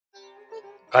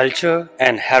Culture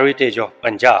and heritage of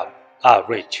Punjab are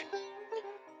rich.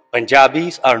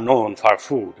 Punjabis are known for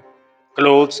food,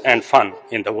 clothes and fun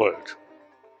in the world.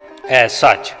 As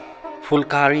such,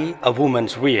 Phulkari, a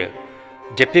woman's wear,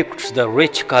 depicts the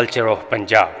rich culture of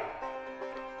Punjab.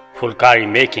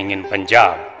 Phulkari making in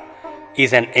Punjab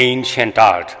is an ancient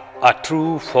art, a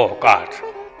true folk art.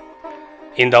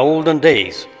 In the olden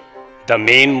days, the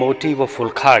main motive of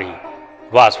Phulkari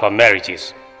was for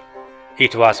marriages.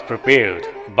 It was prepared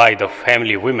by the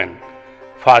family women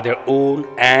for their own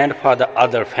and for the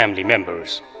other family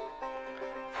members.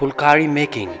 Phulkari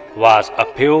making was a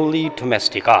purely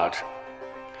domestic art.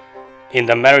 In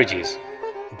the marriages,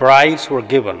 brides were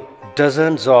given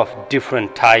dozens of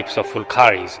different types of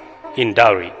Phulkaris in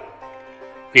dowry.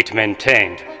 It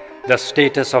maintained the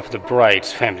status of the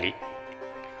bride's family.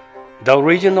 The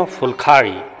origin of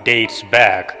Phulkari dates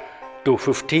back to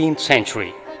 15th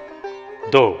century,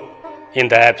 though in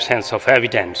the absence of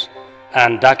evidence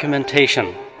and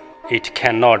documentation, it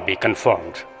cannot be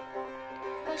confirmed.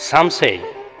 Some say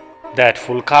that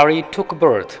Phulkari took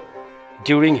birth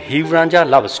during Hiv-Ranja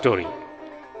love story,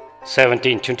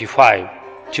 1725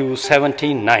 to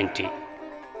 1790.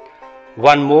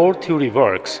 One more theory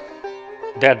works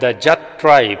that the Jat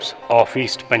tribes of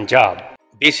East Punjab,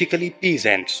 basically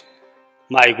peasants,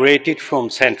 migrated from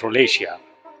Central Asia,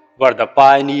 were the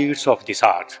pioneers of this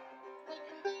art.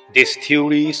 This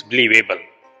theory is believable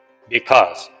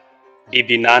because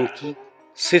Bibi Nanki,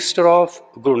 sister of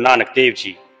Guru Nanak Dev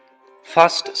Ji,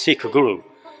 first Sikh Guru,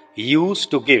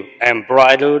 used to give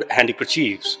embroidered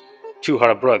handkerchiefs to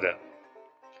her brother.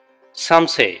 Some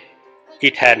say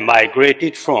it had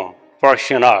migrated from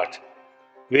Persian art,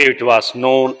 where it was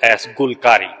known as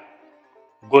Phulkari.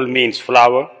 Gul means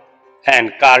flower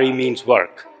and Kari means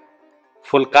work.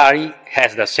 Phulkari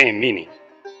has the same meaning.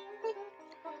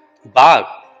 Bagh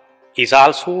is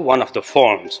also one of the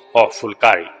forms of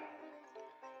Phulkari.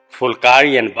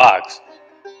 Phulkari and bags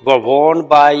were worn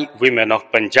by women of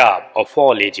Punjab of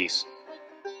all ages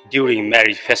during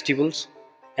marriage festivals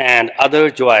and other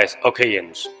joyous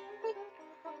occasions.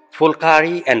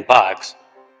 Phulkari and bags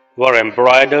were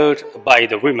embroidered by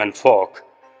the women folk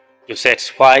to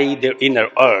satisfy their inner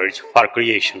urge for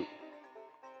creation,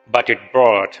 but it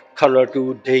brought color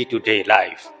to day-to-day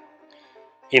life.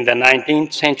 In the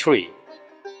 19th century,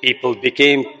 people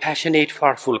became passionate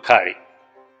for Phulkari.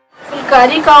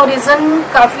 Phulkari का origin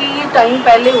काफ़ी time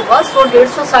पहले हुआ,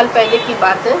 100-150 साल पहले की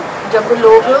बात है, जब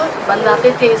लोग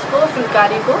बनाते थे इसको,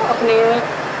 फुलकारी को अपने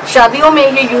शादियों में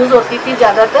ये यूज़ होती थी।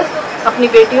 ज़्यादातर अपनी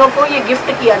बेटियों को ये गिफ्ट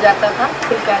किया जाता था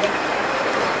फुलकारी,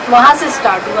 वहाँ से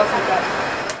स्टार्ट हुआ Phulkari.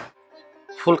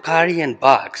 Phulkari and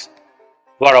bags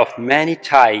were of many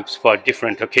types for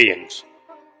different occasions.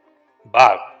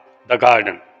 Bagh, the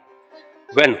garden.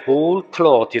 When whole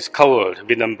cloth is covered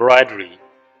with embroidery,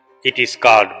 it is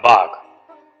called bagh.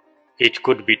 It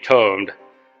could be termed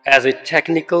as a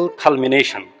technical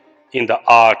culmination in the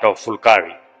art of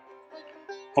Phulkari.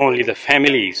 Only the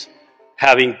families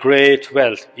having great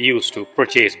wealth used to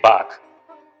purchase bagh.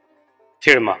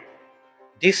 Tirma.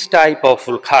 This type of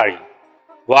Phulkari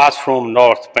was from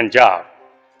North Punjab,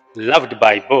 loved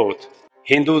by both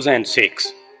Hindus and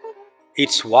Sikhs.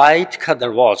 Its white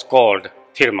khadar was called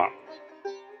Tirma.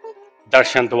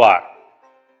 Darshan Dwar,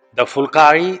 the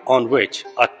Phulkari on which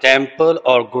a temple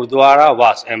or Gurdwara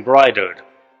was embroidered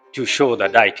to show the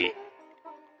deity.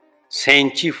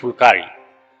 Senchi Phulkari.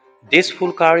 This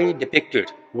Phulkari depicted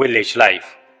village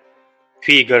life.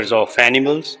 Figures of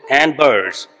animals and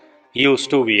birds used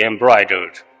to be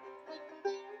embroidered.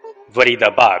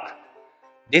 Varida Bagh.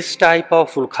 This type of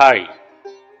Phulkari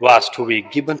was to be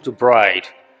given to bride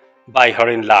by her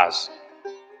in-laws.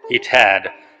 It had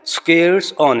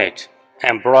squares on it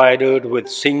embroidered with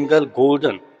single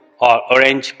golden or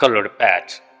orange colored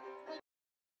patch.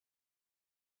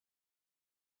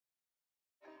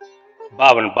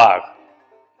 Bavan Bagh.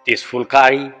 This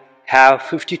Phulkari have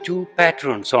 52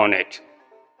 patterns on it.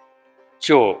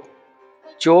 Chop.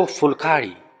 Chop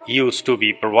Phulkari used to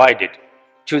be provided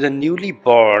to the newly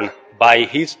born by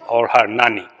his or her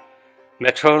nani,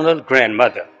 maternal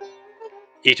grandmother.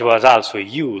 It was also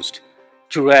used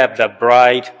to wrap the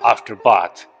bride after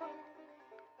bath.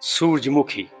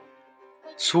 Surjmukhi.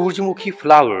 Surjmukhi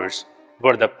flowers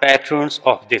were the patterns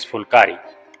of this Phulkari.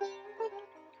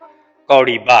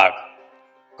 Kauri Bagh.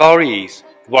 Kauris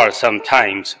were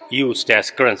sometimes used as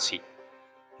currency.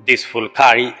 This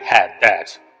Phulkari had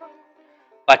that.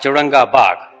 Pacharanga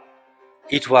Bagh.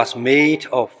 It was made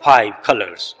of 5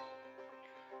 colors.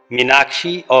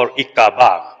 Minakshi or Ikka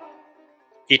Bagh.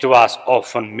 It was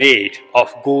often made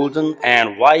of golden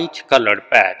and white colored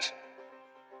patch.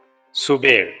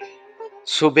 Subair.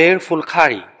 Subair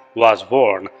Phulkari was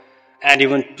worn and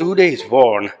even today is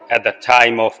worn at the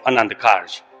time of Anand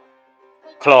Karj.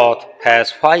 Cloth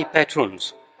has 5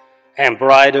 patterns,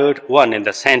 embroidered 1 in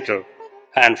the center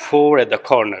and 4 at the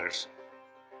corners.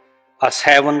 A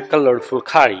 7-colored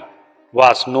Phulkari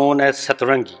was known as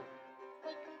Satrangi.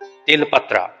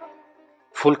 Tilpatra.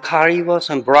 Phulkari was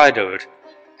embroidered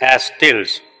as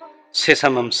tils,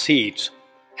 sesame seeds,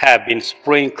 have been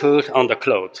sprinkled on the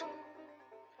cloth.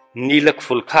 Nilak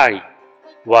Phulkari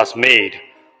was made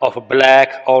of a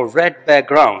black or red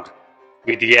background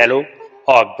with yellow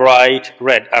or bright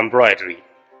red embroidery.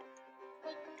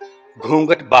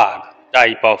 Ghungat Bagh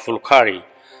type of Phulkari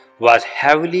was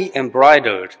heavily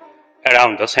embroidered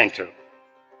around the center.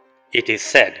 It is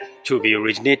said to be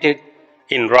originated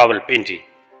in Rawalpindi,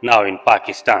 now in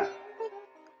Pakistan.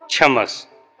 Chamas.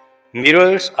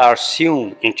 Mirrors are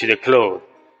sewn into the cloth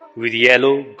with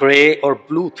yellow, grey or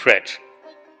blue thread.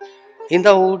 In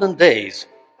the olden days,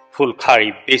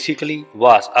 Phulkari basically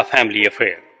was a family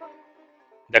affair.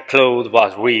 The cloth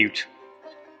was weaved,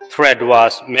 thread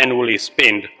was manually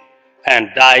spinned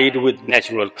and dyed with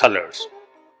natural colors.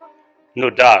 No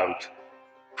doubt,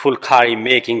 Phulkari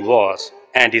making was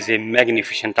and is a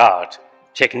magnificent art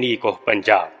technique of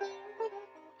Punjab.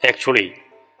 Actually,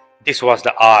 this was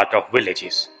the art of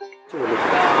villages.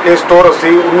 ये store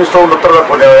 1969 ਦਾ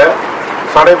ਖੋਲਿਆ ਹੋਇਆ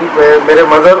ਸਾਡੇ ਮੇਰੇ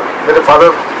mother ਮੇਰੇ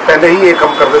father ਪਹਿਲੇ ਹੀ ਇਹ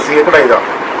ਕੰਮ ਕਰਦੇ ਸੀ ਕਢਾਈ ਦਾ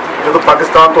ਜਦੋਂ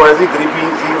ਪਾਕਿਸਤਾਨ ਤੋਂ ਆਏ ਸੀ ਗਰੀਬੀ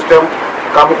ਸੀ ਉਸ ਟਾਈਮ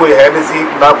ਕੰਮ ਕੋਈ ਹੈ ਨਹੀਂ ਸੀ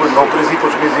ਨਾ ਕੋਈ ਨੌਕਰੀ ਸੀ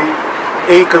ਕੁਝ ਨਹੀਂ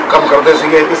ਸੀ ਇਹ ਕੰਮ ਕਰਦੇ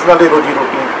ਸੀਗੇ ਇਸ ਨਾਲ ਹੀ ਰੋਜੀ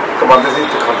ਰੋਟੀ ਕਮਾਉਂਦੇ ਸੀ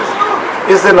ਤੇ ਖਾਂਦੇ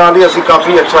ਸੀ ਇਸ ਦੇ ਨਾਲ ਹੀ ਅਸੀਂ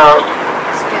ਕਾਫੀ ਅੱਛਾ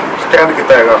ਸਟੈਂਡ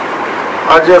ਕੀਤਾ ਹੈਗਾ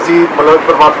ਅੱਜ ਅਸੀਂ ਮਤਲਬ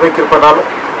ਪਰਮਾਤਮਾ ਦੀ ਕਿਰਪਾ ਨਾਲ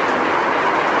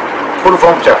ਫੁੱਲ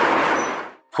ਫਾਰਮ ਚ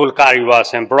Phulkari was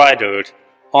embroidered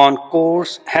on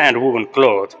coarse hand-woven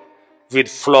cloth with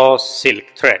floss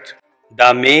silk thread. The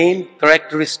main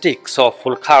characteristics of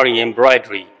Phulkari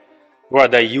embroidery were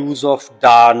the use of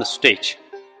darn stitch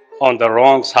on the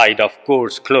wrong side of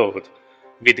coarse cloth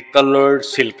with colored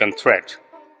silken thread.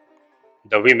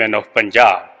 The women of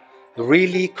Punjab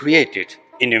really created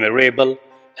innumerable,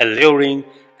 alluring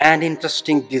and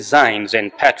interesting designs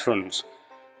and patterns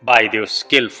by their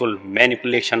skillful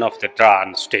manipulation of the darn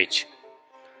stitch.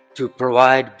 To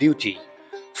provide beauty,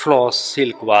 floss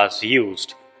silk was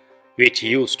used, which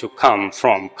used to come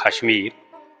from Kashmir,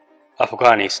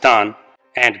 Afghanistan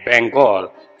and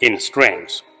Bengal in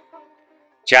strands.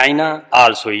 China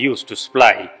also used to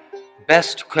supply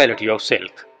best quality of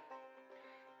silk.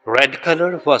 Red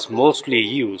color was mostly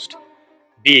used,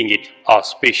 being it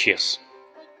auspicious.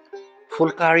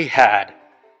 Phulkari had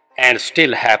and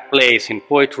still have place in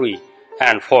poetry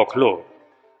and folklore,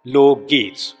 lok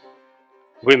geets.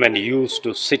 Women used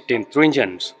to sit in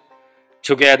trinjans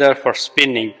together for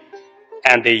spinning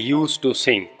and they used to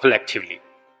sing collectively.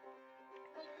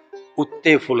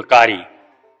 Utte Phulkari,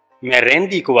 मैं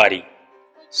रहंदी कुवारी,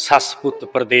 सस पुत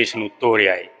प्रदेश नूं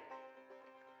तोड़िया है.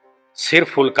 सिर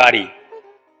फुलकारी,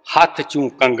 हथ चूं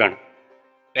कंगण,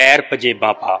 पैर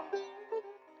पजेबां पा.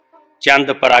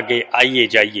 चंद परागे आइए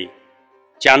जाइए,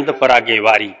 चंद परागे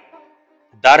वारी,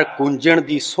 दर कुंजण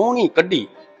दी सोहणी कड्डी,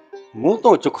 मूंह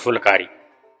तो चुक फुलकारी.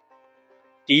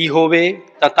 धी होवे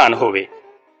तां धन होवे,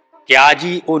 क्या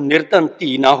जी ओ निर्धन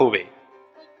धी ना होवे.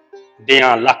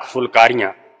 दियां लख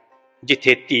फुलकारियां,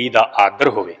 जिथे धी दा आदर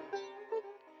होवे.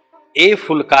 ए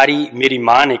फुलकारी मेरी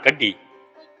मां ने कड्डी,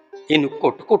 इनू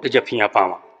घुट घुट जफियां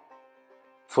पावां.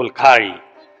 Phulkari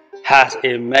has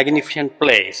a magnificent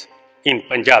place in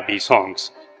Punjabi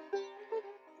songs.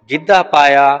 Giddha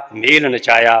ਪਾਇਆ ਮੇਲ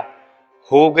ਨਚਾਇਆ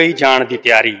ਹੋ ਗਈ ਜਾਣ ਦੀ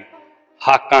ਤਿਆਰੀ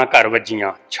ਹਾਕਾਂ ਘਰ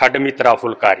ਵੱਜੀਆਂ ਛੱਡ ਮਿੱਤਰਾ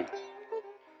ਫੁਲਕਾਰੀ.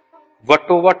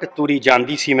 ਵਟੋ ਵਟ ਤੁਰੀ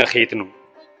ਜਾਂਦੀ ਸੀ ਮੈਂ ਖੇਤ ਨੂੰ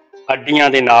ਅੱਡੀਆਂ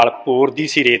ਦੇ ਨਾਲ ਪੋਰਦੀ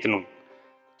ਸੀ ਰੇਤ ਨੂੰ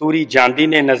ਤੁਰੀ ਜਾਂਦੀ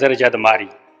ਨੇ ਨਜ਼ਰ ਜਦ ਮਾਰੀ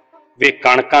ਵੇ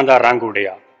ਕਣਕਾਂ ਦਾ ਰੰਗ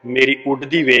ਉੜਿਆ ਮੇਰੀ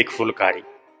ਉੱਡਦੀ ਵੇਖ ਫੁਲਕਾਰੀ.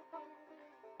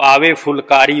 ਪਾਵੇ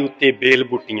ਫੁਲਕਾਰੀ ਉੱਤੇ ਬੇਲ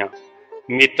ਬੂਟੀਆਂ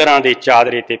ਮਿੱਤਰਾਂ ਦੇ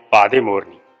ਚਾਦਰੇ ਤੇ ਪਾ ਦੇ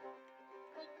ਮੋਰਨੀ.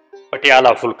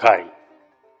 Patiala phulkari.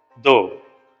 Though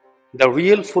the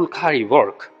real Phulkari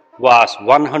work was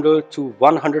 100 to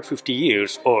 150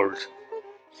 years old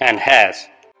and has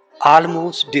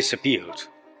almost disappeared,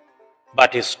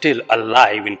 but is still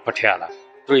alive in Patiala,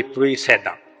 Tripuri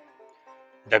Sedan,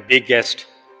 the biggest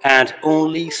and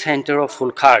only center of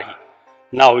Phulkari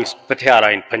now is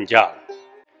Patiala in Punjab.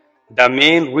 The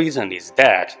main reason is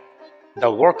that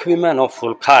the workwomen of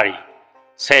Phulkari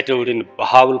settled in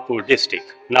Bahawalpur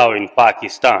district, now in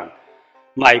Pakistan,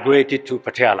 migrated to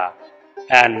Patiala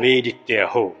and made it their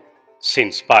home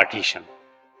since partition.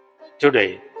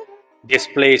 Today, this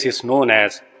place is known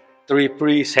as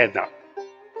Tripuri Sedan.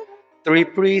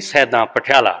 Tripuri Sedan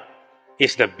Patiala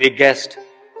is the biggest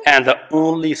and the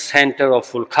only center of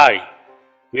Phulkari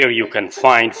where you can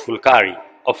find Phulkari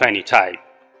of any type.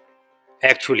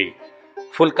 Actually,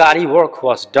 Phulkari work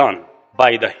was done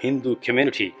by the Hindu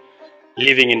community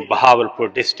living in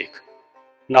Bahawalpur district,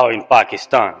 now in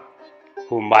Pakistan,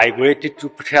 who migrated to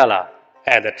Patiala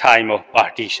at the time of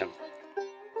partition.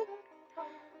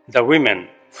 The women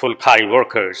Phulkari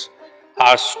workers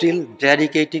are still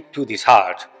dedicated to this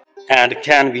art and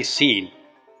can be seen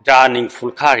darning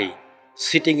Phulkari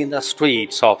sitting in the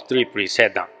streets of Tripuri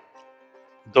Sedan.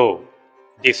 Though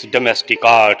this domestic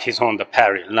art is on the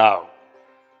peril now,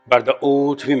 but the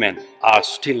old women are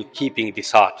still keeping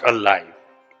this art alive.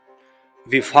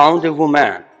 We found a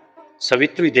woman,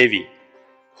 Savitri Devi,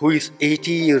 who is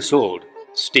 80 years old,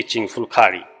 stitching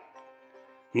Phulkari.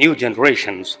 New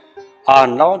generations are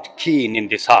not keen in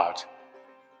this art,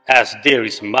 as there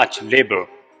is much labor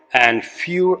and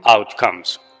fewer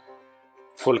outcomes.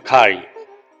 Phulkari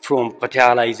from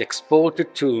Patiala is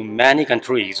exported to many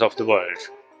countries of the world,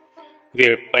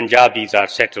 where Punjabis are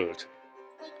settled.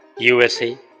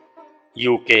 USA,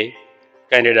 UK,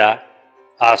 Canada,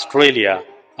 Australia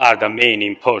are the main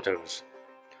importers.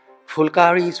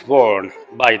 Phulkari is worn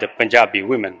by the Punjabi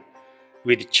women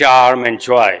with charm and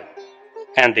joy,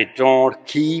 and they don't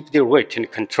keep their weight in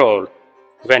control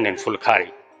when in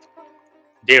Phulkari.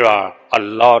 There are a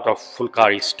lot of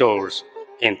Phulkari stores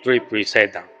in Tripuri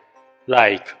Sedan,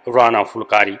 like Rana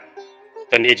Phulkari,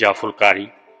 Taneja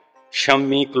Phulkari,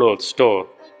 Shammi Clothes Store,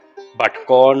 but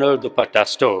Corner Dupatta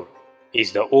Store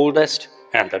is the oldest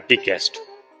and the biggest.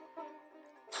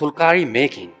 Phulkari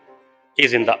making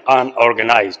is in the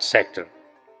unorganized sector.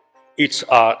 It's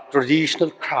a traditional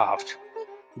craft,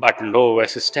 but no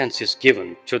assistance is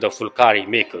given to the Phulkari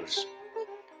makers.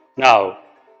 Now,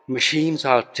 machines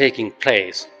are taking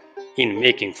place in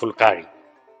making Phulkari.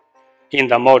 In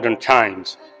the modern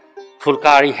times,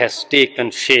 Phulkari has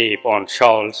taken shape on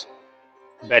shawls,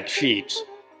 bed sheets,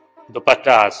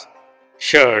 dupattas,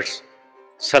 shirts,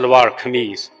 salwar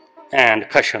kameez, and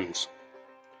cushions.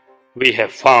 We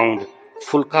have found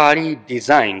Phulkari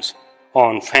designs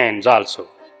on fans also.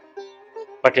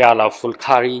 Patiala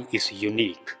Phulkari is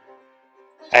unique.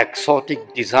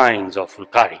 Exotic designs of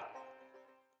Phulkari.